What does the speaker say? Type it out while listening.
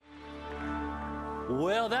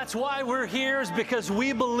Well, that's why we're here, is because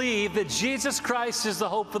we believe that Jesus Christ is the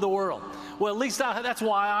hope for the world. Well, at least that's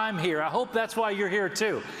why I'm here. I hope that's why you're here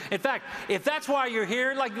too. In fact, if that's why you're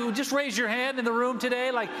here, like, just raise your hand in the room today.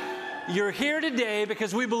 Like, you're here today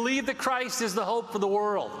because we believe that Christ is the hope for the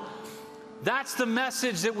world. That's the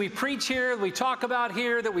message that we preach here, that we talk about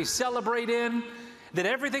here, that we celebrate in, that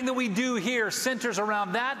everything that we do here centers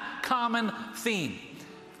around that common theme,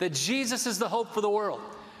 that Jesus is the hope for the world.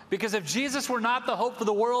 Because if Jesus were not the hope for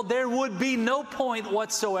the world, there would be no point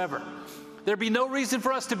whatsoever. There'd be no reason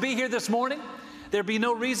for us to be here this morning. There'd be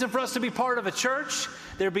no reason for us to be part of a church.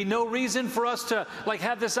 There'd be no reason for us to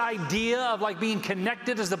have this idea of being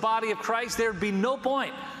connected as the body of Christ. There'd be no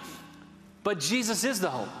point. But Jesus is the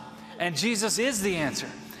hope, and Jesus is the answer.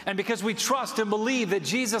 And because we trust and believe that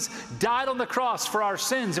Jesus died on the cross for our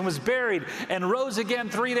sins and was buried and rose again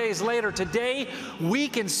 3 days later, today we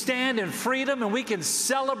can stand in freedom and we can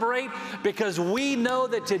celebrate because we know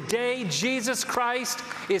that today Jesus Christ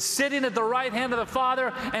is sitting at the right hand of the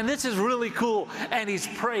Father, and this is really cool, and He's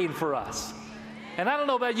praying for us. And I don't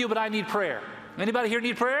know about you, but I need prayer. Anybody here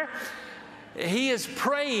need prayer? He is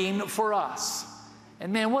praying for us.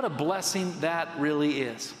 And man, what a blessing that really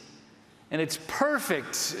is. And it's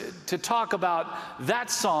perfect to talk about that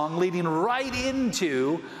song leading right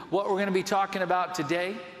into what we're going to be talking about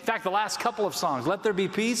today. In fact, the last couple of songs, Let There Be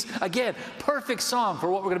Peace, again, perfect song for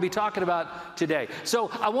what we're going to be talking about today. So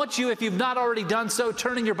I want you, if you've not already done so,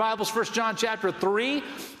 turn in your Bibles, 1 John chapter 3.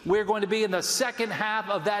 We're going to be in the second half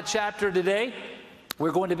of that chapter today.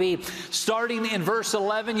 We're going to be starting in verse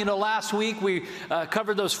 11. You know, last week we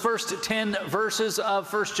covered those first 10 verses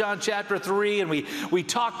of 1 John chapter 3, and we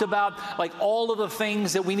talked about all of the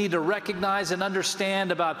things that we need to recognize and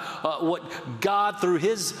understand about what God, through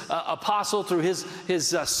His apostle, through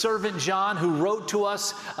His servant John, who wrote to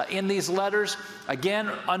us in these letters. Again,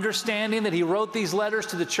 understanding that he wrote these letters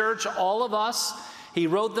to the church, all of us. He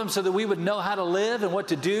wrote them so that we would know how to live and what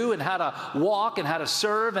to do and how to walk and how to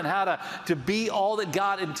serve and how to be all that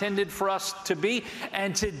God intended for us to be.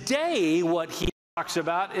 And today what he talks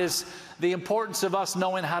about is the importance of us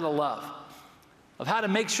knowing how to love, of how to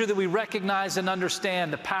make sure that we recognize and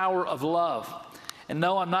understand the power of love. And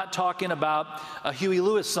no, I'm not talking about a Huey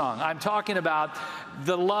Lewis song. I'm talking about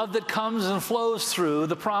the love that comes and flows through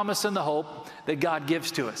the promise and the hope that God gives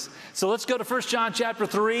to us. So let's go to 1 John chapter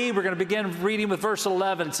 3. We're going to begin reading with verse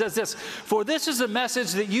 11. It says this: "For this is a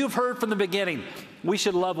message that you've heard from the beginning. We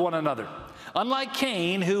should love one another. Unlike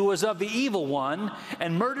Cain, who was of the evil one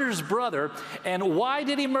and murdered his brother. And why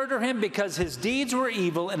did he murder him? Because his deeds were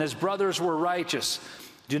evil and his brothers were righteous.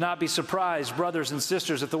 Do not be surprised, brothers and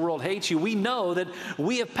sisters, if the world hates you. We know that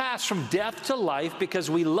we have passed from death to life because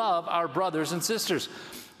we love our brothers and sisters.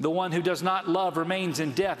 The one who does not love remains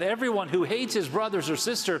in death. Everyone who hates his brothers or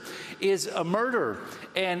sister is a murderer.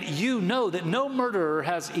 And you know that no murderer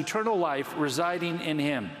has eternal life residing in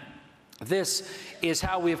him. This is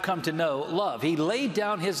how we have come to know love. He laid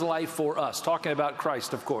down his life for us," talking about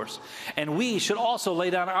Christ, of course. "And we should also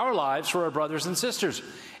lay down our lives for our brothers and sisters.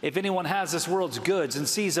 If anyone has this world's goods and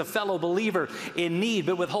sees a fellow believer in need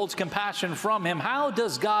but withholds compassion from him, how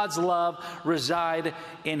does God's love reside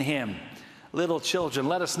in him? Little children,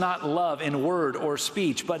 let us not love in word or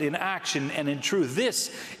speech, but in action and in truth.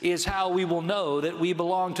 This is how we will know that we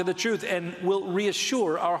belong to the truth and will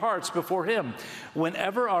reassure our hearts before Him.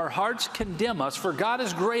 Whenever our hearts condemn us, for God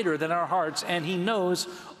is greater than our hearts, and He knows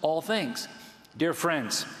all things. Dear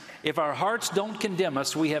friends, if our hearts don't condemn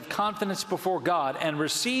us, we have confidence before God and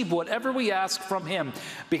receive whatever we ask from Him,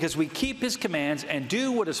 because we keep His commands and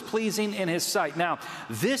do what is pleasing in His sight. Now,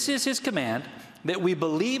 this is His command, that we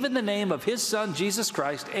believe in the name of His Son, Jesus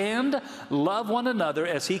Christ, and love one another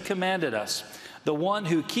as He commanded us. The one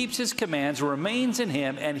who keeps His commands remains in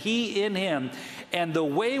Him, and He in him. And the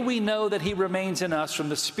way we know that He remains in us from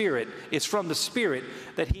the Spirit is from the Spirit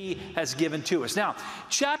that He has given to us." Now,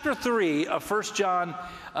 chapter 3 of 1 John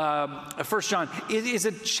is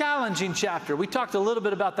a challenging chapter. We talked a little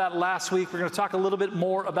bit about that last week. We're going to talk a little bit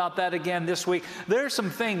more about that again this week. There are some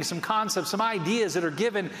things, some concepts, some ideas that are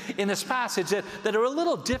given in this passage that are a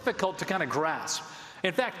little difficult to kind of grasp.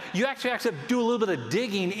 In fact, you actually have to do a little bit of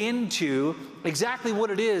digging into exactly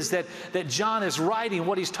what it is that John is writing,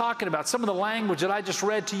 what he's talking about. Some of the language that I just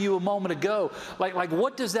read to you a moment ago, like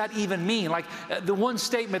what does that even mean? Like the one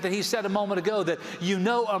statement that he said a moment ago, that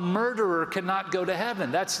a murderer cannot go to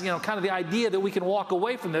heaven. That's kind of the idea that we can walk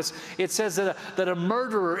away from this. It says that a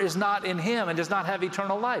murderer is not in him and does not have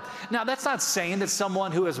eternal life. Now, that's not saying that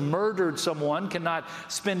someone who has murdered someone cannot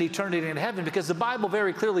spend eternity in heaven, because the Bible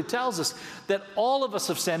very clearly tells us that all of us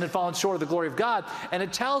have sinned and fallen short of the glory of God, and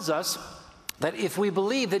it tells us That if we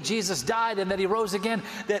believe that Jesus died and that he rose again,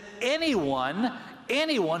 that anyone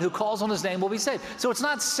who calls on his name will be saved. So it's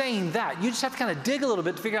not saying that. You just have to kind of dig a little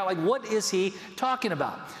bit to figure out, like, what is he talking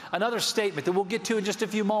about? Another statement that we'll get to in just a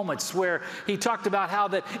few moments, where he talked about how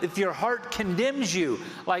that if your heart condemns you,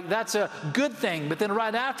 like, that's a good thing. But then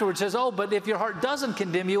right afterwards says, oh, but if your heart doesn't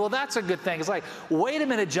condemn you, well, that's a good thing. It's like, wait a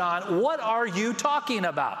minute, John, what are you talking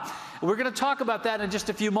about? We're going to talk about that in just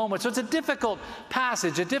a few moments. So it's a difficult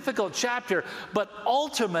passage, a difficult chapter, but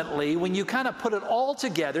ultimately, when you kind of put it all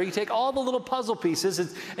together, you take all the little puzzle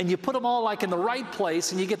pieces and you put them all like in the right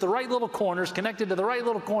place, and you get the right little corners connected to the right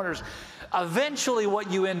little corners, eventually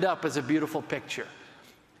what you end up is a beautiful picture.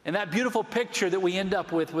 And that beautiful picture that we end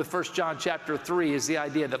up with 1 John chapter 3 is the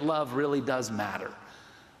idea that love really does matter.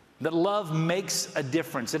 That love makes a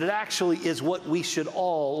difference. And it actually is what we should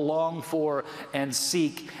all long for and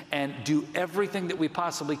seek and do everything that we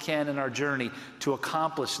possibly can in our journey to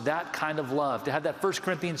accomplish that kind of love, to have that 1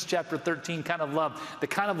 Corinthians chapter 13 kind of love, the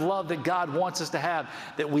kind of love that God wants us to have,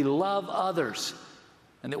 that we love others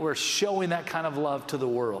and that we're showing that kind of love to the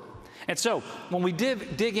world. And so when we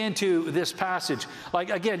dig into this passage, like,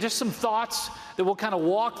 again, just some thoughts that we'll kind of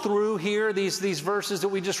walk through here, these verses that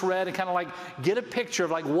we just read, and kind of like get a picture of,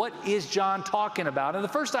 like, what is John talking about. And the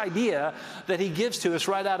first idea that he gives to us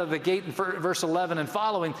right out of the gate in verse 11 and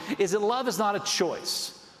following is that love is not a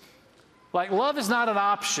choice. Like, love is not an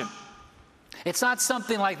option. It's not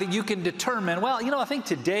something like that you can determine, well, I think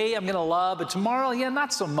today I'm going to love, but tomorrow,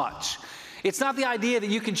 not so much. It's not the idea that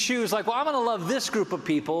you can choose, like, well, I'm going to love this group of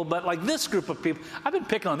people, but like this group of people, I've been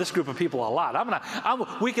picking on this group of people a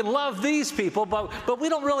lot. We can love these people, but we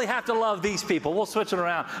don't really have to love these people. We'll switch it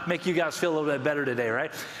around, make you guys feel a little bit better today,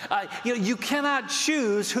 right? You cannot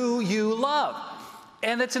choose who you love.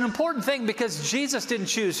 And it's an important thing because Jesus didn't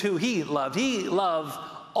choose who he loved. He loved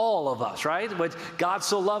all of us, right? But God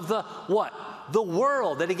so loved the what? The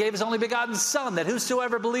world, that he gave his only begotten Son, that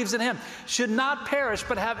whosoever believes in him should not perish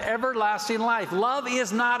but have everlasting life. Love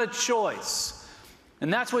is not a choice.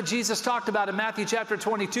 And that's what Jesus talked about in Matthew chapter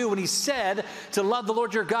 22 when he said to love the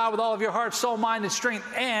Lord your God with all of your heart, soul, mind, and strength,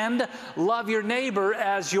 and love your neighbor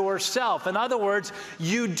as yourself. In other words,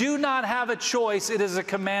 you do not have a choice. It is a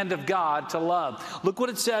command of God to love. Look what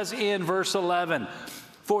it says in verse 11.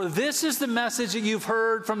 For this is the message that you've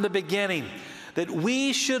heard from the beginning, that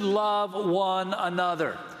we should love one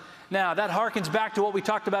another. Now, that harkens back to what we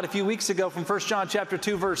talked about a few weeks ago from 1 John chapter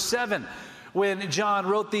 2, verse 7, when John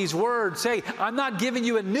wrote these words, hey, I'm not giving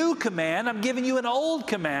you a new command, I'm giving you an old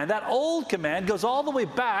command. That old command goes all the way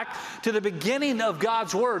back to the beginning of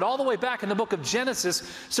God's Word, all the way back in the book of Genesis.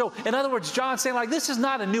 So, in other words, John's saying, like, this is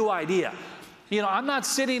not a new idea. I'm not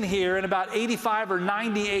sitting here in about 85 or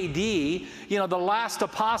 90 AD, the last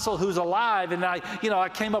apostle who's alive, and I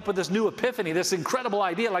came up with this new epiphany, this incredible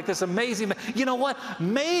idea, like this amazing, you know what?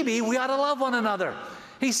 Maybe we ought to love one another.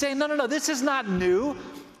 He's saying, no, this is not new.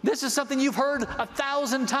 This is something you've heard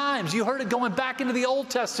 1,000 times. You heard it going back into the Old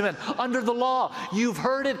Testament under the law. You've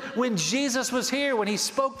heard it when Jesus was here, when he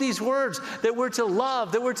spoke these words that we're to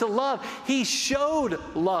love, that we're to love. He showed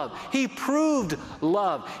love. He proved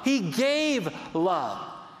love. He gave love.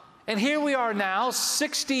 And here we are now,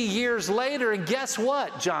 60 years later, and guess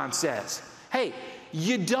what, John says? Hey,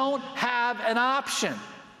 you don't have an option.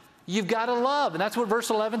 You've got to love. And that's what verse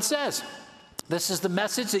 11 says. This is the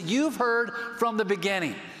message that you've heard from the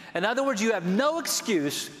beginning. In other words, you have no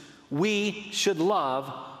excuse. We should love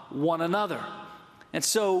one another. And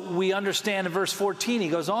so we understand in verse 14, he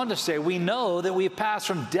goes on to say, we know that we've passed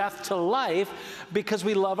from death to life because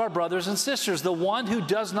we love our brothers and sisters. The one who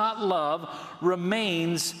does not love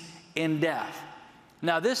remains in death.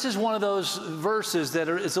 Now, this is one of those verses that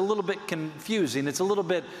is a little bit confusing. It's a little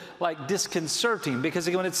bit like disconcerting because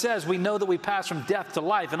when it says we know that we pass from death to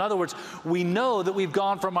life, in other words, we know that we've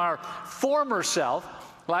gone from our former self,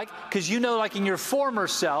 because like in your former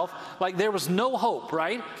self, like there was no hope,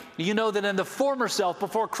 right? You know that in the former self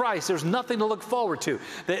before Christ, there's nothing to look forward to.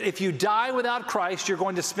 That if you die without Christ, you're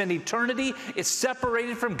going to spend eternity. It's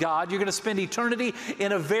separated from God. You're going to spend eternity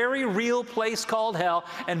in a very real place called hell.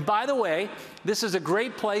 And by the way, this is a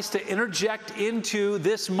great place to interject into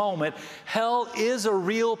this moment. Hell is a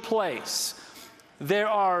real place. There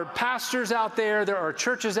are pastors out there, there are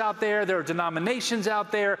churches out there, there are denominations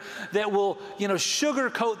out there that will,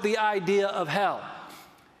 sugarcoat the idea of hell.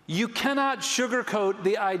 You cannot sugarcoat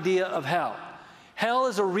the idea of hell. Hell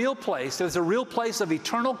is a real place. It's a real place of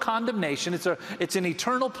eternal condemnation. It's an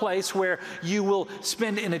eternal place where you will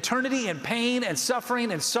spend an eternity in pain and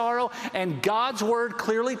suffering and sorrow. And God's Word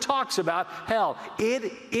clearly talks about hell.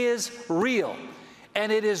 It is real.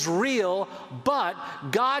 and it is real, but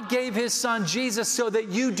God gave his son Jesus so that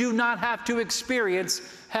you do not have to experience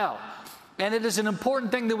hell. And it is an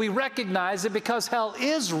important thing that we recognize that because hell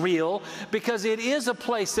is real, because it is a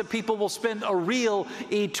place that people will spend a real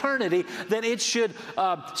eternity, that it should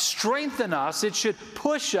strengthen us, it should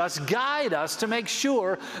push us, guide us to make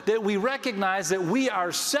sure that we recognize that we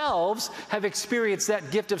ourselves have experienced that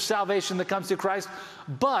gift of salvation that comes through Christ,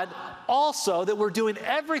 but also that we're doing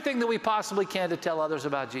everything that we possibly can to tell others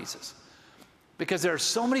about Jesus. Because there are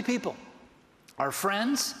so many people, our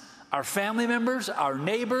friends, our family members, our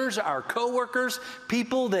neighbors, our coworkers,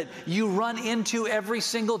 people that you run into every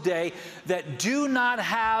single day that do not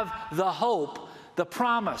have the hope, the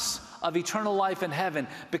promise of eternal life in heaven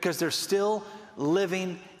because they're still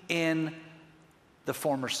living in the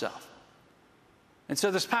former self. And so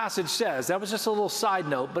this passage says, that was just a little side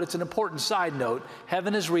note, but it's an important side note.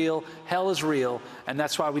 Heaven is real, hell is real, and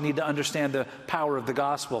that's why we need to understand the power of the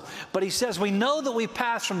gospel. But he says, we know that we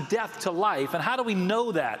pass from death to life. And how do we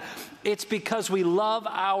know that? It's because we love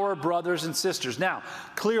our brothers and sisters. Now,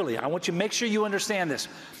 clearly, I want you to make sure you understand this.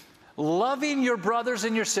 Loving your brothers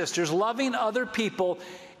and your sisters, loving other people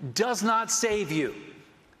does not save you.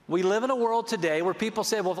 We live in a world today where people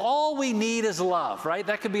say, well, all we need is love, right?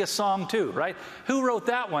 That could be a song too, right? Who wrote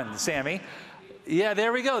that one, Sammy? Yeah,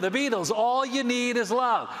 there we go. The Beatles. All you need is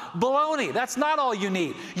love. Baloney. That's not all you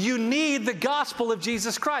need. You need the gospel of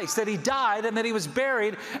Jesus Christ, that he died and that he was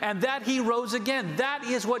buried and that he rose again. That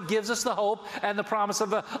is what gives us the hope and the promise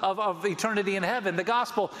of eternity in heaven. The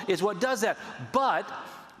gospel is what does that. But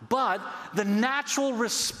the natural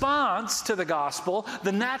response to the gospel,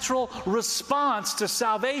 the natural response to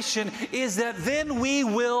salvation is that then we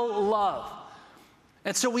will love.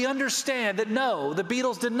 And so we understand that no, the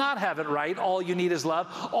Beatles did not have it right. All you need is love.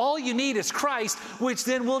 All you need is Christ, which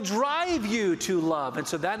then will drive you to love. And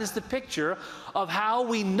so that is the picture of how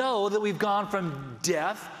we know that we've gone from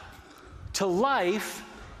death to life,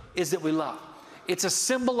 is that we love. It's a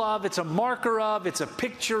symbol of, it's a marker of, it's a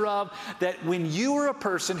picture of, that when you are a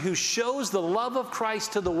person who shows the love of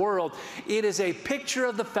Christ to the world, it is a picture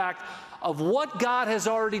of the fact of what God has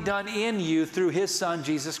already done in you through his son,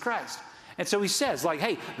 Jesus Christ. And so he says, like,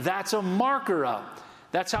 hey, that's a marker of.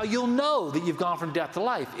 That's how you'll know that you've gone from death to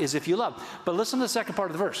life, is if you love. But listen to the second part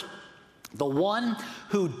of the verse. The one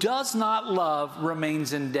who does not love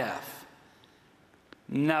remains in death.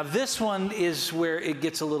 Now, this one is where it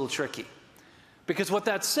gets a little tricky. Because what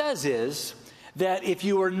that says is that if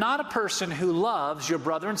you are not a person who loves your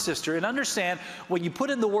brother and sister, and understand, when you put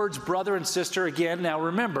in the words brother and sister again, now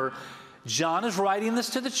remember, John is writing this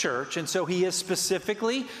to the church, and so he is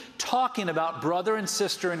specifically talking about brother and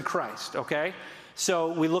sister in Christ, okay?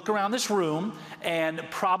 So we look around this room, and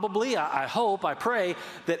probably, I hope, I pray,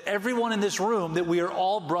 that everyone in this room, that we are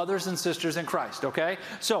all brothers and sisters in Christ, okay?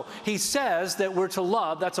 So he says that we're to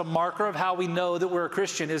love. That's a marker of how we know that we're a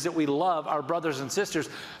Christian, is that we love our brothers and sisters.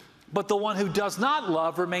 But the one who does not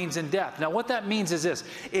love remains in death. Now, what that means is this.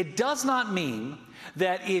 It does not mean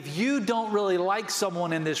that if you don't really like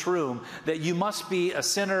someone in this room, that you must be a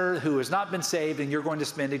sinner who has not been saved and you're going to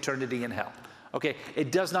spend eternity in hell. Okay,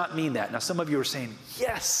 it does not mean that. Now, some of you are saying,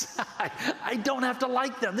 yes, I don't have to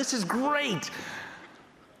like them. This is great.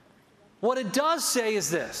 What it does say is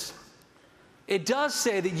this. It does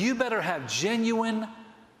say that you better have genuine,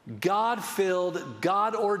 God-filled,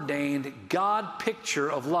 God-ordained, God picture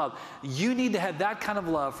of love. You need to have that kind of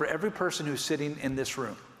love for every person who's sitting in this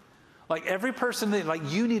room. Like every person,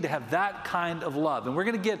 you need to have that kind of love. And we're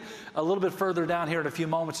going to get a little bit further down here in a few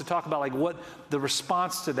moments to talk about like what the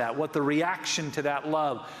response to that, what the reaction to that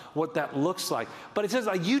love, what that looks like. But it says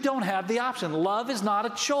like you don't have the option. Love is not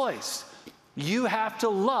a choice. You have to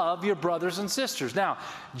love your brothers and sisters. Now,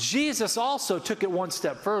 Jesus also took it one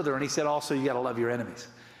step further, and he said also you got to love your enemies.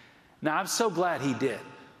 Now, I'm so glad he did.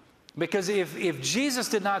 Because if Jesus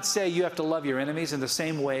did not say you have to love your enemies in the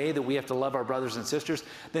same way that we have to love our brothers and sisters,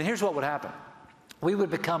 then here's what would happen. We would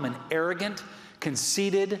become an arrogant,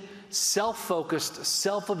 conceited, self-focused,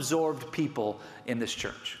 self-absorbed people in this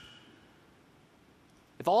church.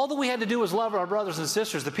 If all that we had to do was love our brothers and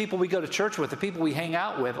sisters, the people we go to church with, the people we hang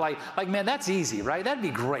out with, like man, that's easy, right? That'd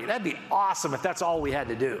be great. That'd be awesome if that's all we had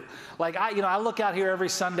to do. Like, I look out here every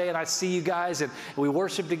Sunday and I see you guys and we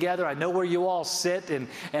worship together. I know where you all sit and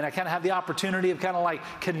I kind of have the opportunity of kind of like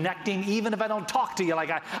connecting, even if I don't talk to you.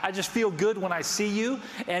 Like, I just feel good when I see you,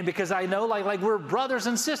 and because I know like we're brothers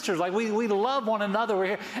and sisters. Like, we love one another. We're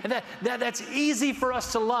here. And that's easy for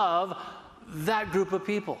us to love that group of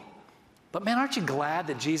people. But man, aren't you glad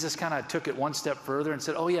that Jesus kind of took it one step further and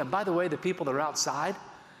said, oh yeah, by the way, the people that are outside,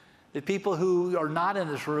 the people who are not in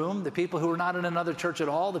this room, the people who are not in another church at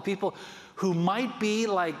all, the people who might be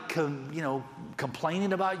like,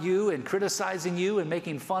 complaining about you and criticizing you and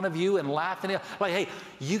making fun of you and laughing. Like, hey,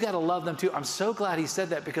 you got to love them too. I'm so glad he said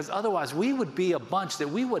that, because otherwise we would be a bunch that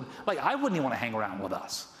I wouldn't even want to hang around with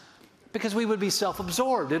us, because we would be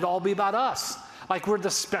self-absorbed. It'd all be about us. Like we're the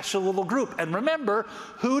special little group. And remember,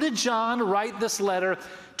 who did John write this letter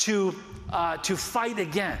to fight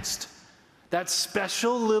against? That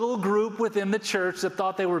special little group within the church that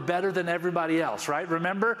thought they were better than everybody else, right?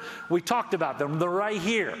 Remember, we talked about them. They're right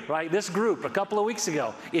here, right? This group a couple of weeks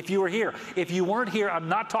ago, if you were here. If you weren't here, I'm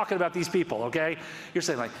not talking about these people, okay? You're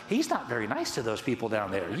saying, like, he's not very nice to those people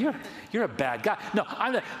down there. You're a bad guy. No,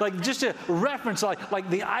 I'm not, like, just a reference, like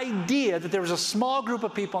the idea that there was a small group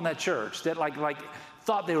of people in that church that like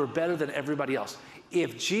thought they were better than everybody else.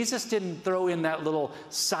 If Jesus didn't throw in that little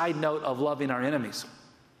side note of loving our enemies,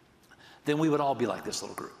 then we would all be like this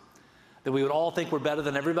little group. That we would all think we're better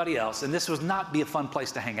than everybody else, and this would not be a fun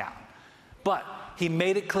place to hang out. But he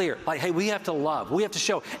made it clear, like, hey, we have to love. We have to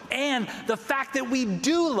show. And the fact that we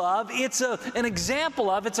do love, it's an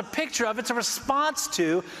example of, it's a picture of, it's a response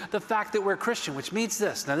to the fact that we're Christian, which means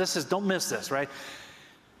this. Now, don't miss this, right?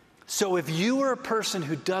 So if you are a person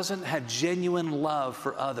who doesn't have genuine love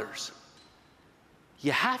for others,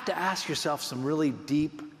 you have to ask yourself some really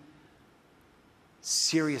deep,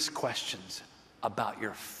 serious questions about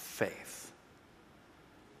your faith.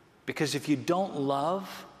 Because if you don't love,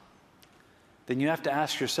 then you have to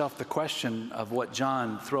ask yourself the question of what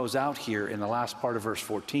John throws out here in the last part of verse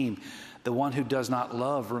 14. The one who does not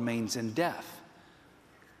love remains in death.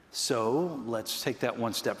 So let's take that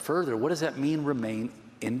one step further. What does that mean, remain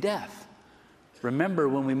in death? Remember,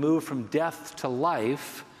 when we move from death to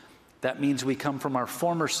life, that means we come from our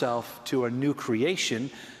former self to a new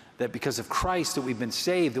creation, that because of Christ that we've been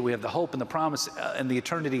saved, that we have the hope and the promise and the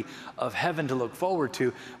eternity of heaven to look forward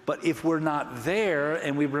to. But if we're not there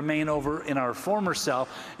and we remain over in our former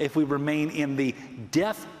self, if we remain in the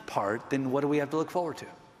death part, then what do we have to look forward to?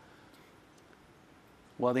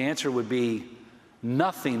 Well, the answer would be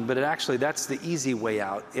nothing, but that's the easy way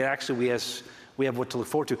out. We have what to look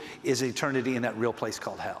forward to is eternity in that real place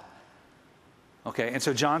called hell. Okay, and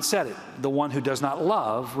so John said it, the one who does not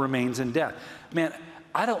love remains in death. Man,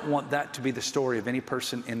 I don't want that to be the story of any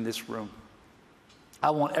person in this room. I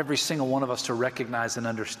want every single one of us to recognize and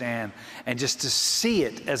understand and just to see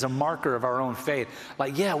it as a marker of our own faith.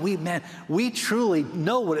 Like, yeah, we truly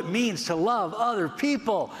know what it means to love other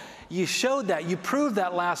people. You showed that. You proved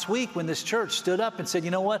that last week when this church stood up and said, you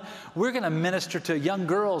know what? We're going to minister to young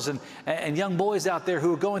girls and young boys out there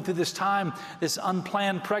who are going through this time, this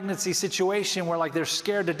unplanned pregnancy situation where like they're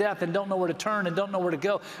scared to death and don't know where to turn and don't know where to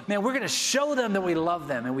go. Man, we're going to show them that we love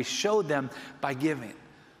them, and we showed them by giving.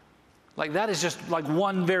 Like that is just like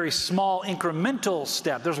one very small incremental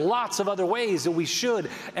step. There's lots of other ways that we should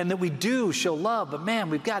and that we do show love, but man,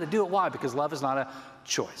 we've got to do it. Why? Because love is not a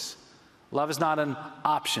choice. Love is not an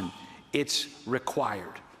option. It's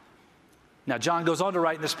required. Now, John goes on to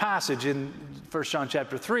write in this passage in 1 John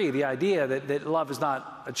chapter 3, the idea that love is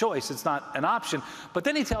not a choice, it's not an option. But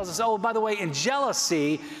then he tells us, oh, by the way, in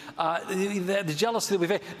jealousy, the jealousy that we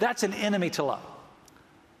face, that's an enemy to love.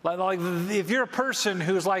 Like if you're a person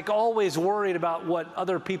who's like always worried about what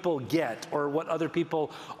other people get or what other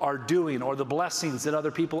people are doing or the blessings that other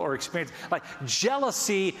people are experiencing, like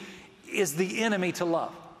jealousy is the enemy to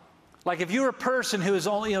love. Like if you're a person who is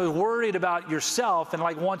only worried about yourself and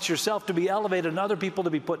like wants yourself to be elevated and other people to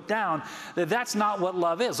be put down, that's not what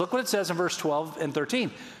love is. Look what it says in verse 12 and 13.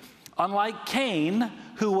 Unlike Cain,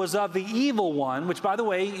 who was of the evil one, which by the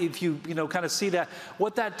way, if you kind of see that,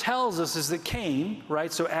 what that tells us is that Cain,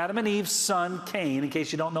 right? So Adam and Eve's son, Cain, in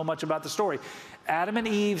case you don't know much about the story, Adam and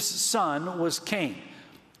Eve's son was Cain.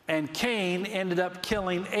 And Cain ended up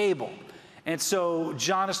killing Abel. And so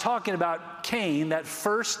John is talking about Cain, that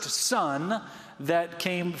first son that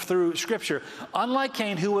came through Scripture. Unlike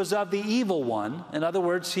Cain, who was of the evil one, in other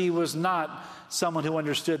words, he was not someone who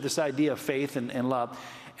understood this idea of faith and love,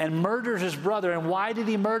 and murdered his brother. And why did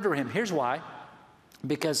he murder him? Here's why.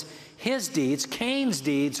 Because his deeds, Cain's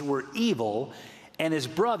deeds, were evil, and his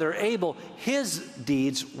brother, Abel, his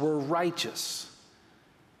deeds were righteous.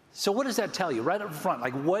 So what does that tell you right up front?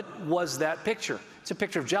 Like, what was that picture? It's a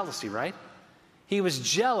picture of jealousy, right? He was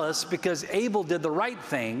jealous because Abel did the right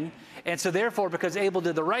thing, and so therefore, because Abel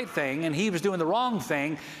did the right thing and he was doing the wrong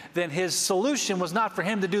thing, then his solution was not for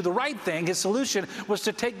him to do the right thing. His solution was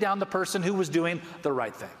to take down the person who was doing the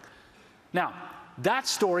right thing. Now, that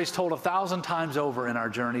story is told 1,000 times over in our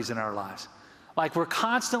journeys in our lives. Like we're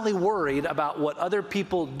constantly worried about what other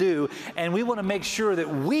people do, and we want to make sure that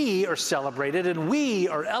we are celebrated and we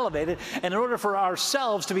are elevated. And in order for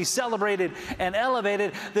ourselves to be celebrated and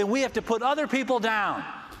elevated, then we have to put other people down.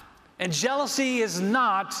 And jealousy is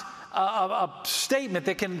not a statement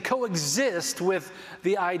that can coexist with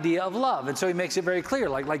the idea of love. And so he makes it very clear,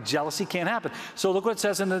 like jealousy can't happen. So look what it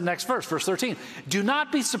says in the next verse 13. Do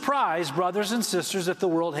not be surprised, brothers and sisters, if the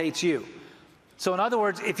world hates you. So in other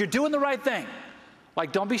words, if you're doing the right thing,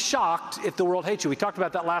 like don't be shocked if the world hates you. We talked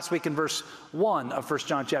about that last week in verse 1 of 1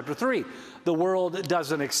 John chapter 3. The world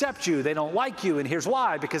doesn't accept you. They don't like you. And here's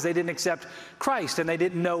why. Because they didn't accept Christ and they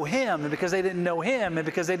didn't know him. And because they didn't know him and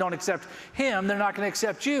because they don't accept him, they're not going to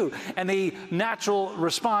accept you. And the natural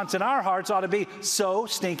response in our hearts ought to be, so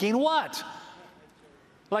stinking what?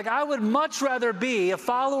 Like I would much rather be a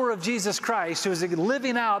follower of Jesus Christ who is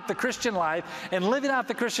living out the Christian life and living out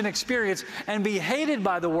the Christian experience and be hated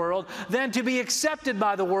by the world than to be accepted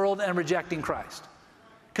by the world and rejecting Christ.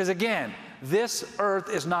 Because again, this earth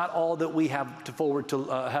is not all that we have to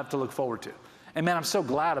look forward to. And man, I'm so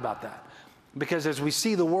glad about that. Because as we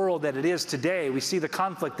see the world that it is today, we see the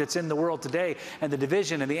conflict that's in the world today and the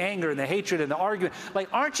division and the anger and the hatred and the argument. Like,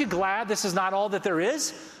 aren't you glad this is not all that there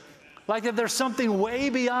is? Like that there's something way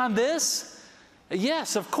beyond this?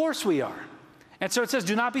 Yes, of course we are. And so it says,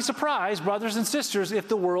 do not be surprised, brothers and sisters, if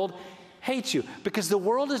the world hates you. Because the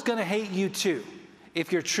world is going to hate you too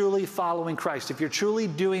if you're truly following Christ, if you're truly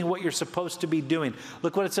doing what you're supposed to be doing.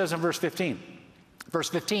 Look what it says in verse 15. Verse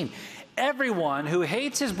 15, everyone who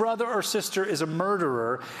hates his brother or sister is a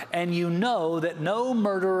murderer, and you know that no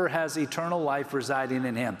murderer has eternal life residing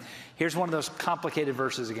in him. Here's one of those complicated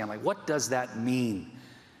verses again. Like, what does that mean?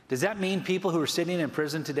 Does that mean people who are sitting in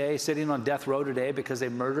prison today, sitting on death row today because they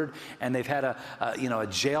murdered and they've had a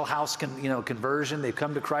jailhouse conversion, they've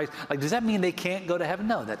come to Christ? Like, does that mean they can't go to heaven?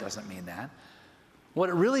 No, that doesn't mean that. What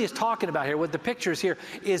it really is talking about here, what the picture is here,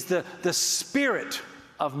 is the spirit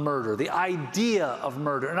of murder, the idea of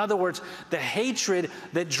murder. In other words, the hatred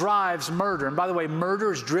that drives murder. And by the way,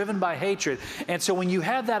 murder is driven by hatred. And so when you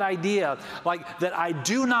have that idea, like that I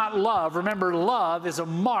do not love, remember, love is a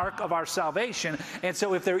mark of our salvation. And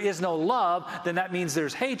so if there is no love, then that means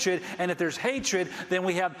there's hatred. And if there's hatred, then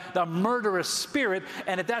we have the murderous spirit.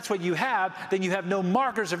 And if that's what you have, then you have no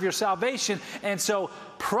markers of your salvation. And so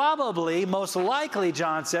probably, most likely,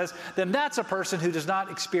 John says, then that's a person who does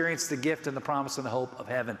not experience the gift and the promise and the hope of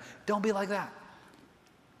heaven. Don't be like that.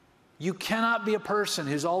 You cannot be a person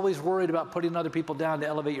who's always worried about putting other people down to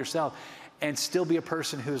elevate yourself and still be a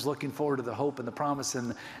person who's looking forward to the hope and the promise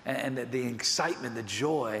and the excitement, the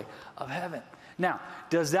joy of heaven. Now,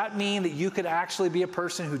 does that mean that you could actually be a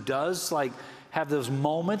person who does have those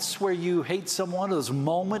moments where you hate someone, those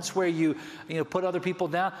moments where you put other people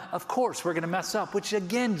down? Of course, we're going to mess up, which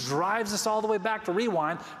again drives us all the way back to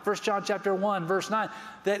rewind, 1 John chapter 1, verse 9,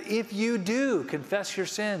 that if you do confess your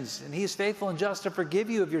sins, and he is faithful and just to forgive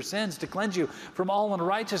you of your sins, to cleanse you from all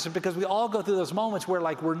unrighteousness, because we all go through those moments where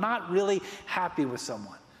we're not really happy with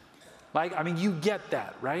someone. You get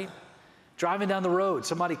that, right? Driving down the road,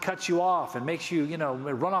 somebody cuts you off and makes you,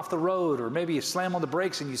 run off the road, or maybe you slam on the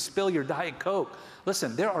brakes and you spill your Diet Coke.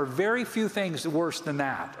 Listen, there are very few things worse than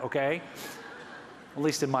that, okay? At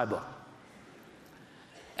least in my book.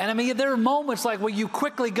 And there are moments where you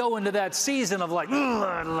quickly go into that season of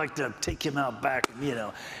I'd like to take him out back,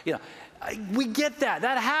 we get that.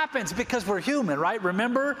 That happens because we're human, right?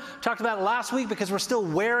 Remember, talked about it last week, because we're still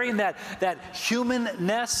wearing that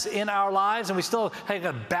humanness in our lives, and we still have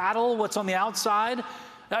to battle what's on the outside.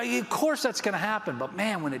 Now, of course that's going to happen, but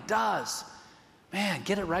man, when it does,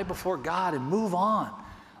 get it right before God and move on.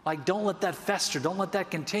 Don't let that fester. Don't let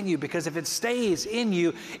that continue, because if it stays in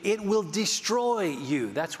you, it will destroy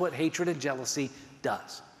you. That's what hatred and jealousy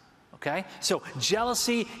does. Okay? So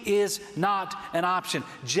jealousy is not an option.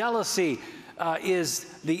 Jealousy is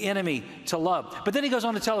the enemy to love. But then he goes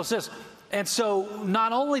on to tell us this. And so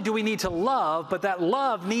not only do we need to love, but that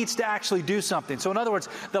love needs to actually do something. So in other words,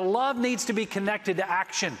 the love needs to be connected to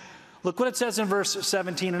action. Look what it says in verse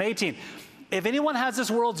 17 and 18. If anyone has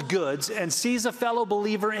this world's goods and sees a fellow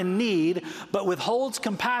believer in need, but withholds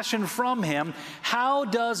compassion from him, how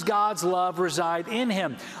does God's love reside in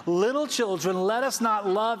him? Little children, let us not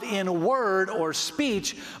love in word or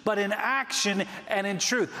speech, but in action and in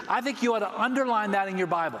truth. I think you ought to underline that in your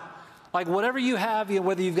Bible. Whatever you have,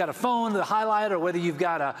 whether you've got a phone to highlight, or whether you've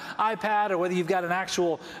got an iPad, or whether you've got an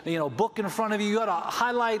actual book in front of you, you ought to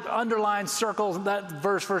highlight, underline, circle that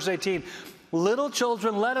verse 18. Little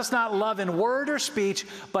children, let us not love in word or speech,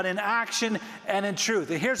 but in action and in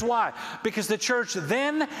truth. And here's why. Because the church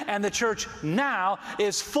then and the church now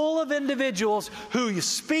is full of individuals who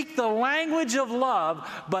speak the language of love,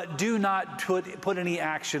 but do not put any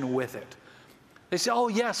action with it. They say, oh,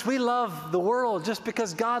 yes, we love the world just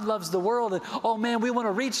because God loves the world. And, oh, man, we want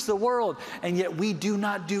to reach the world. And yet we do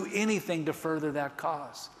not do anything to further that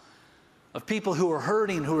cause of people who are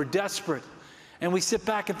hurting, who are desperate. And we sit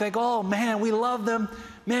back and think, oh, man, we love them.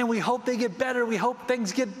 Man, we hope they get better. We hope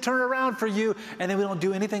things get turned around for you. And then we don't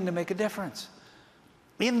do anything to make a difference.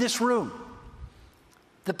 In this room,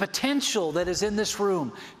 the potential that is in this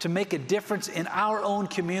room to make a difference in our own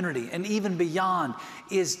community and even beyond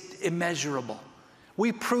is immeasurable.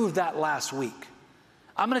 We proved that last week.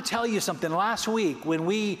 I'm going to tell you something. Last week, when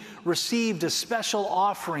we received a special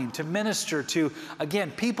offering to minister to,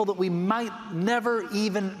 again, people that we might never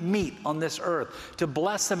even meet on this earth, to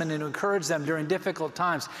bless them and to encourage them during difficult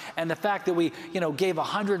times, and the fact that we, gave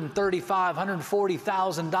 $135,000,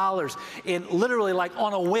 $140,000 in literally like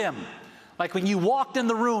on a whim. Like when you walked in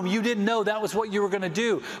the room, you didn't know that was what you were going to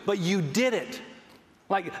do, but you did it.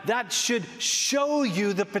 Like that should show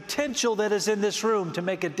you the potential that is in this room to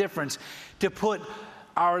make a difference, to put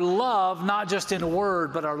our love not just in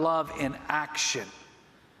word, but our love in action,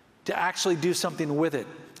 to actually do something with it.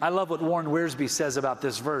 I love what Warren Wiersbe says about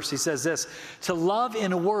this verse. He says this: to love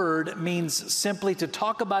in word means simply to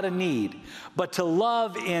talk about a need, but to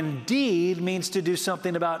love in deed means to do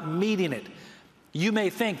something about meeting it. You may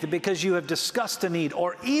think that because you have discussed a need,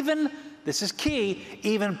 or even, this is key,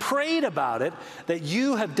 even prayed about it, that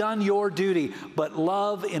you have done your duty. But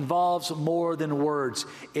love involves more than words.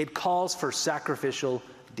 It calls for sacrificial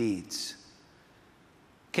deeds.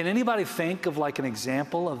 Can anybody think of like an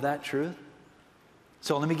example of that truth?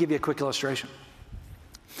 So let me give you a quick illustration.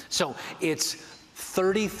 So it's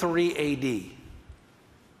 33 AD.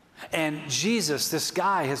 And Jesus, this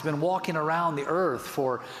guy, has been walking around the earth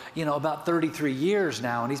for, about 33 years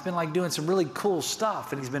now. And he's been like doing some really cool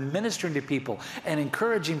stuff. And he's been ministering to people and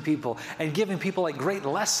encouraging people and giving people like great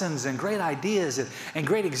lessons and great ideas and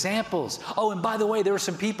great examples. Oh, and by the way, there were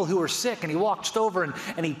some people who were sick, and he walked over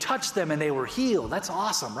and he touched them and they were healed. That's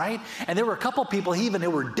awesome, right? And there were a couple people even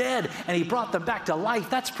who were dead and he brought them back to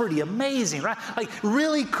life. That's pretty amazing, right? Like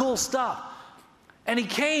really cool stuff. And he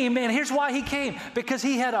came, and here's why he came. Because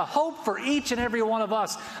he had a hope for each and every one of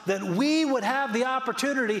us that we would have the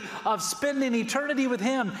opportunity of spending eternity with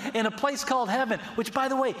him in a place called heaven, which, by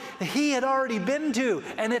the way, he had already been to,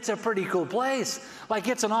 and it's a pretty cool place. Like,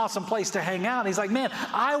 it's an awesome place to hang out. He's like, man,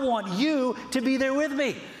 I want you to be there with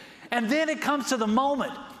me. And then it comes to the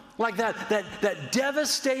moment, like that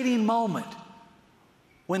devastating moment,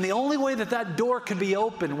 when the only way that door could be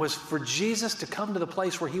open was for Jesus to come to the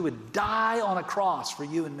place where he would die on a cross for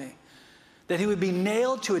you and me. That he would be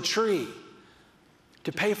nailed to a tree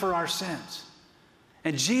to pay for our sins.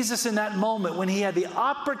 And Jesus, in that moment, when he had the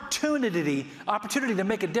opportunity to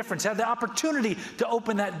make a difference, had the opportunity to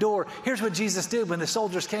open that door, here's what Jesus did when the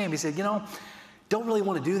soldiers came. He said, don't really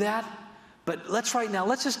want to do that, but let's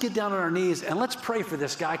just get down on our knees and let's pray for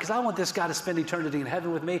this guy, because I want this guy to spend eternity in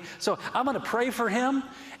heaven with me. So I'm going to pray for him,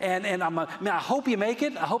 and I hope you make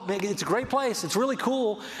it. It's a great place. It's really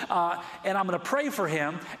cool. And I'm going to pray for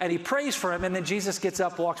him, and he prays for him, and then Jesus gets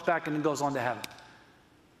up, walks back, and then goes on to heaven.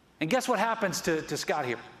 And guess what happens to Scott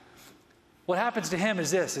here? What happens to him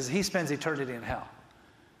is he spends eternity in hell.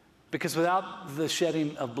 Because without the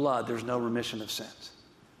shedding of blood, there's no remission of sins.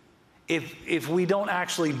 If we don't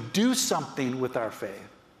actually do something with our faith,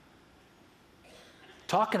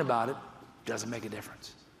 talking about it doesn't make a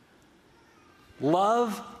difference.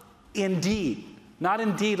 Love indeed, not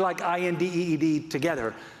indeed like I-N-D-E-E-D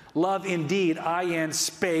together. Love indeed, I-N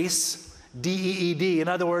space D-E-E-D. In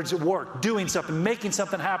other words, work, doing something, making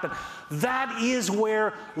something happen. That is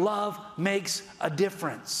where love makes a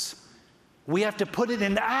difference. We have to put it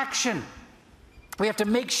into action. We have to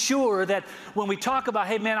make sure that when we talk about,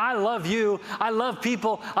 hey, man, I love you, I love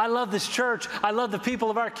people, I love this church, I love the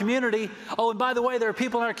people of our community. Oh, and by the way, there are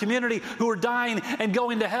people in our community who are dying and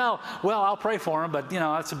going to hell. Well, I'll pray for them, but,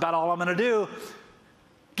 that's about all I'm going to do.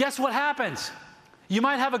 Guess what happens? You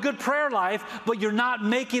might have a good prayer life, but you're not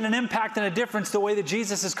making an impact and a difference the way that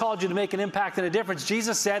Jesus has called you to make an impact and a difference.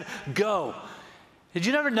 Jesus said, go. Did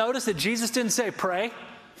you never notice that Jesus didn't say pray?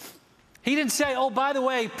 He didn't say, oh, by the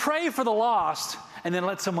way, pray for the lost, and then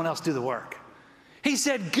let someone else do the work. He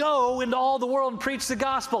said, go into all the world and preach the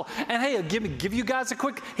gospel. And hey, give you guys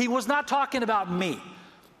he was not talking about me.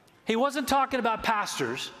 He wasn't talking about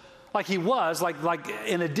pastors like he was, like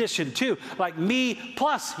in addition to, like me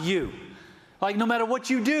plus you. Like, no matter what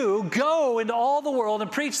you do, go into all the world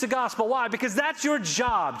and preach the gospel. Why? Because that's your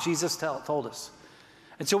job, Jesus told us.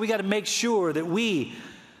 And so we got to make sure that we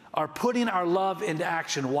are putting our love into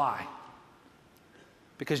action. Why?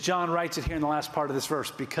 Because John writes it here in the last part of this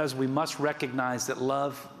verse, because we must recognize that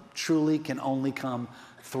love truly can only come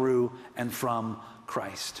through and from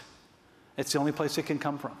Christ. It's the only place it can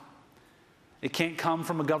come from. It can't come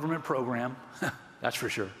from a government program, that's for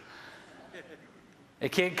sure.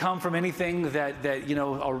 It can't come from anything that you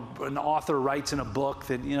know, an author writes in a book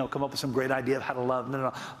that, you know, come up with some great idea of how to love.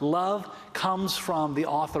 No. Love comes from the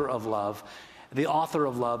author of love,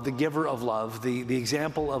 the giver of love, the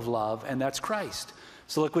example of love, and that's Christ.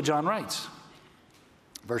 So look what John writes,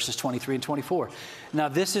 verses 23 and 24. Now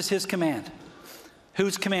this is his command.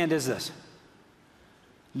 Whose command is this?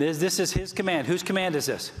 This is his command. Whose command is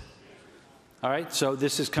this? All right, so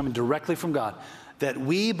this is coming directly from God. That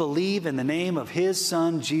we believe in the name of his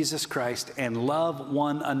Son, Jesus Christ, and love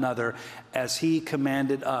one another as he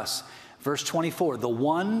commanded us. Verse 24, the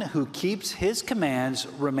one who keeps his commands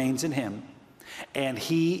remains in him, and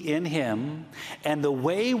he in him. And the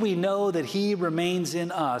way we know that he remains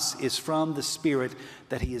in us is from the Spirit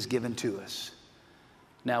that he has given to us.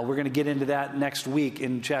 Now, we're going to get into that next week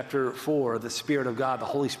in chapter 4, the Spirit of God, the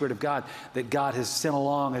Holy Spirit of God, that God has sent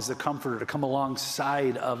along as the comforter to come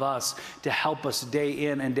alongside of us to help us day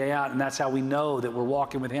in and day out. And that's how we know that we're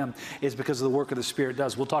walking with him, is because of the work of the Spirit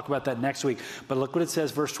does. We'll talk about that next week. But look what it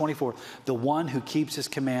says, verse 24. The one who keeps his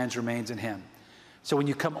commands remains in him. So when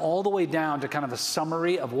you come all the way down to kind of a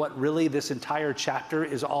summary of what really this entire chapter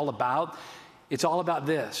is all about, it's all about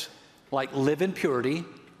this. Like, live in purity,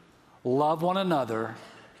 love one another,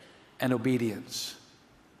 and obedience.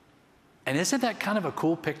 And isn't that kind of a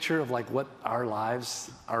cool picture of like what our lives,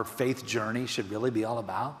 our faith journey should really be all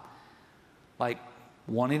about? Like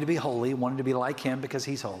wanting to be holy, wanting to be like him because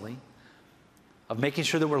he's holy, of making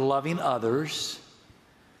sure that we're loving others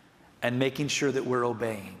and making sure that we're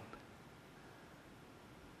obeying.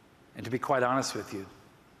 And to be quite honest with you,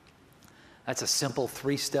 that's a simple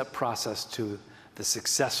 3-step process to the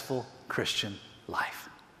successful Christian life.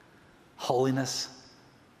 Holiness,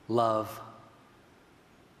 love,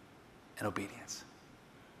 and obedience.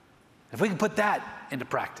 If we can put that into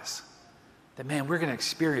practice, then man, we're going to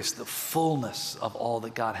experience the fullness of all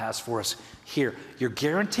that God has for us here. You're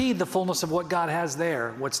guaranteed the fullness of what God has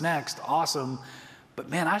there. What's next? Awesome. But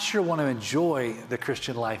man, I sure want to enjoy the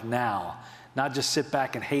Christian life now, not just sit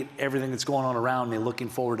back and hate everything that's going on around me, looking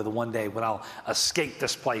forward to the one day when I'll escape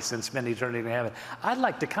this place and spend eternity in heaven. I'd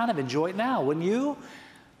like to kind of enjoy it now, wouldn't you?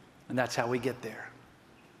 And that's how we get there.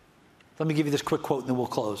 Let me give you this quick quote and then we'll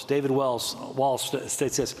close. David Walsh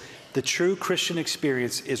states this: the true Christian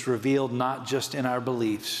experience is revealed not just in our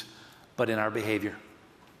beliefs, but in our behavior.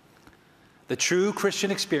 The true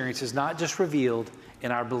Christian experience is not just revealed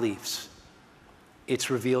in our beliefs,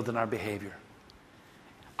 it's revealed in our behavior.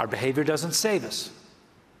 Our behavior doesn't save us,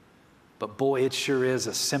 but boy, it sure is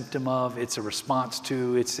a symptom of, it's a response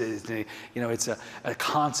to, it's a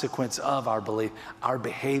consequence of our belief. Our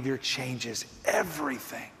behavior changes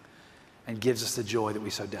everything and gives us the joy that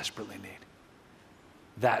we so desperately need.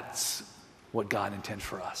 That's what God intends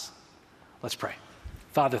for us. Let's pray.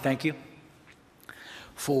 Father, thank you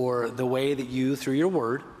for the way that you, through your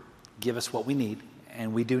word, give us what we need.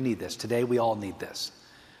 And we do need this. Today, we all need this.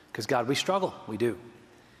 Because God, we struggle. We do.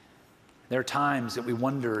 There are times that we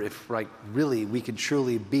wonder if, like, really we can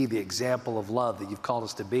truly be the example of love that you've called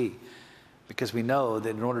us to be. Because we know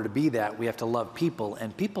that in order to be that, we have to love people.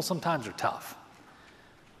 And people sometimes are tough.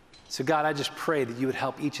 So God, I just pray that you would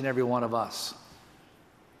help each and every one of us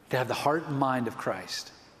to have the heart and mind of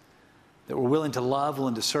Christ, that we're willing to love,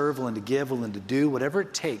 willing to serve, willing to give, willing to do whatever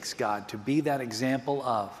it takes, God, to be that example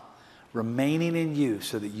of remaining in you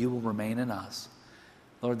so that you will remain in us.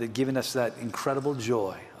 Lord, that giving us that incredible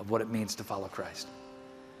joy of what it means to follow Christ.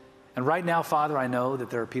 And right now, Father, I know that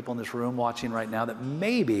there are people in this room watching right now that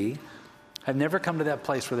maybe have never come to that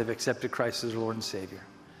place where they've accepted Christ as their Lord and Savior.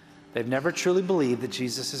 They've never truly believed that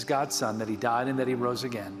Jesus is God's Son, that he died and that he rose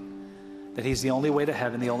again, that he's the only way to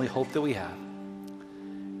heaven, the only hope that we have.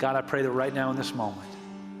 God, I pray that right now in this moment,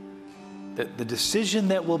 that the decision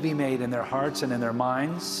that will be made in their hearts and in their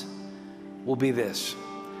minds will be this: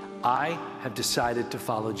 I have decided to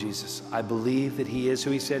follow Jesus. I believe that he is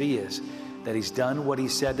who he said he is, that he's done what he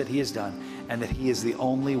said that he has done, and that he is the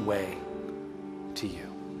only way to you.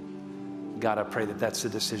 God, I pray that that's the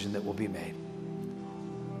decision that will be made.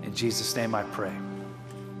 In Jesus' name I pray.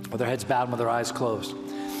 With our heads bowed and with our eyes closed.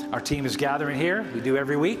 Our team is gathering here. We do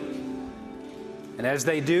every week. And as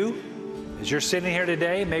they do, as you're sitting here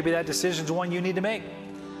today, maybe that decision's one you need to make.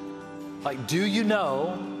 Like, do you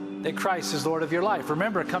know that Christ is Lord of your life.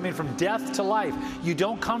 Remember, coming from death to life. You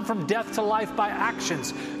don't come from death to life by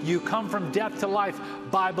actions. You come from death to life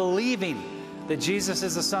by believing that Jesus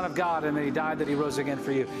is the Son of God and that He died, that He rose again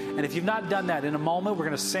for you. And if you've not done that, in a moment we're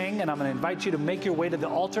going to sing, and I'm going to invite you to make your way to the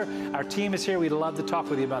altar. Our team is here. We'd love to talk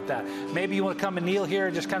with you about that. Maybe you want to come and kneel here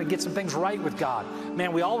and just kind of get some things right with God.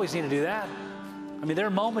 Man, we always need to do that. I mean, there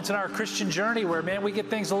are moments in our Christian journey where, man, we get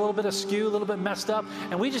things a little bit askew, a little bit messed up,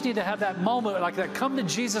 and we just need to have that moment, like that come to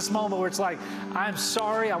Jesus moment where it's like, I'm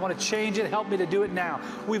sorry, I want to change it, help me to do it now.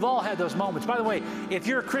 We've all had those moments. By the way, if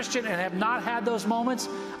you're a Christian and have not had those moments,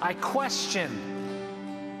 I question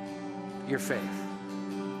your faith.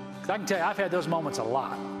 Because I can tell you, I've had those moments a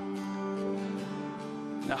lot.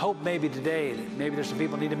 And I hope maybe today, maybe there's some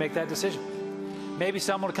people who need to make that decision. Maybe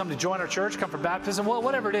someone will come to join our church, come for baptism, well,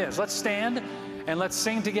 whatever it is. Let's stand and let's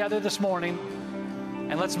sing together this morning,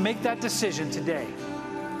 and let's make that decision today.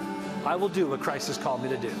 I will do what Christ has called me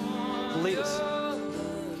to do. Lead us.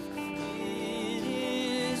 It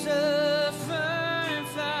is a firm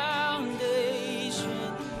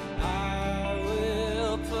foundation. I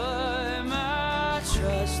will put my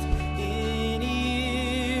trust in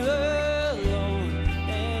you alone,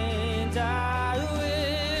 and I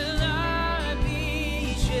will not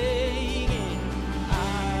be shaken.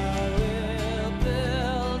 I will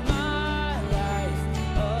build my life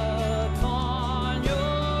upon your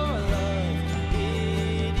love.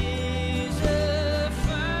 It is a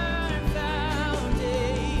firm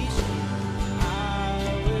foundation. I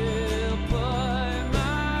will put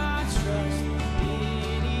my trust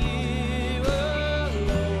in you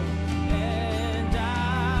alone, and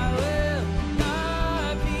I will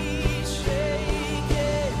not be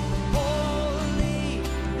shaken. Holy,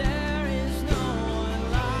 there is no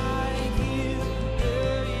one like you.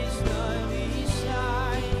 There is none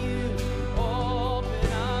beside you.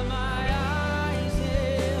 Open up my eyes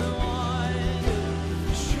in wonder.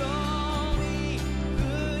 Show me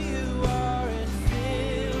who you are and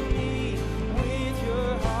fill me with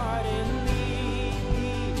your heart and lead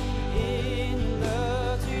me in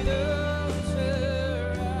love to those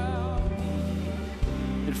around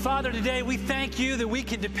me. And Father, today we thank you that we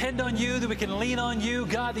can depend on you, that we can lean on you,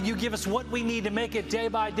 God, that you give us what we need to make it day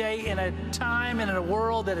by day in a time and in a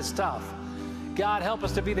world that is tough. God, help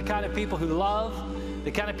us to be the kind of people who love,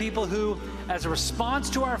 the kind of people who, as a response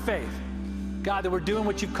to our faith, God, that we're doing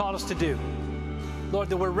what you've called us to do. Lord,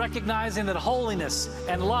 that we're recognizing that holiness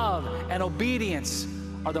and love and obedience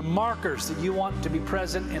are the markers that you want to be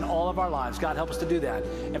present in all of our lives. God, help us to do that.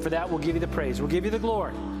 And for that, we'll give you the praise. We'll give you the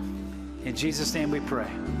glory. In Jesus' name we pray.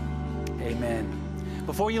 Amen.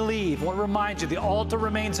 Before you leave, I want to remind you, the altar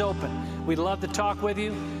remains open. We'd love to talk with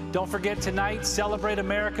you. Don't forget tonight, Celebrate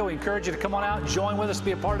America. We encourage you to come on out, join with us,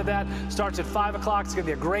 be a part of that. Starts at 5 o'clock. It's going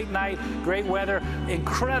to be a great night, great weather,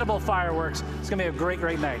 incredible fireworks. It's going to be a great,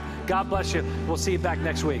 great night. God bless you. We'll see you back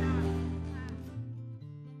next week.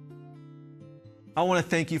 I want to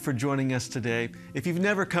thank you for joining us today. If you've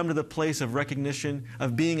never come to the place of recognition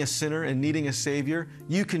of being a sinner and needing a Savior,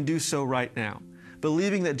 you can do so right now.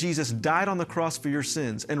 Believing that Jesus died on the cross for your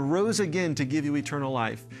sins and rose again to give you eternal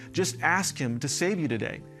life, just ask Him to save you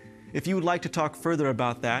today. If you would like to talk further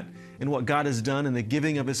about that and what God has done in the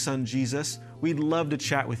giving of His Son Jesus, we'd love to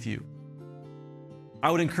chat with you.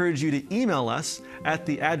 I would encourage you to email us at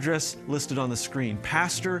the address listed on the screen,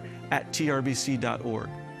 pastor@trbc.org.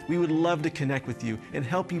 We would love to connect with you and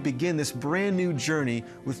help you begin this brand new journey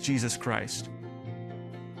with Jesus Christ.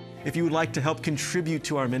 If you would like to help contribute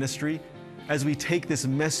to our ministry as we take this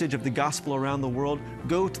message of the gospel around the world,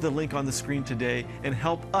 go to the link on the screen today and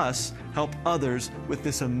help us help others with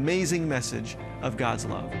this amazing message of God's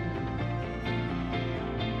love.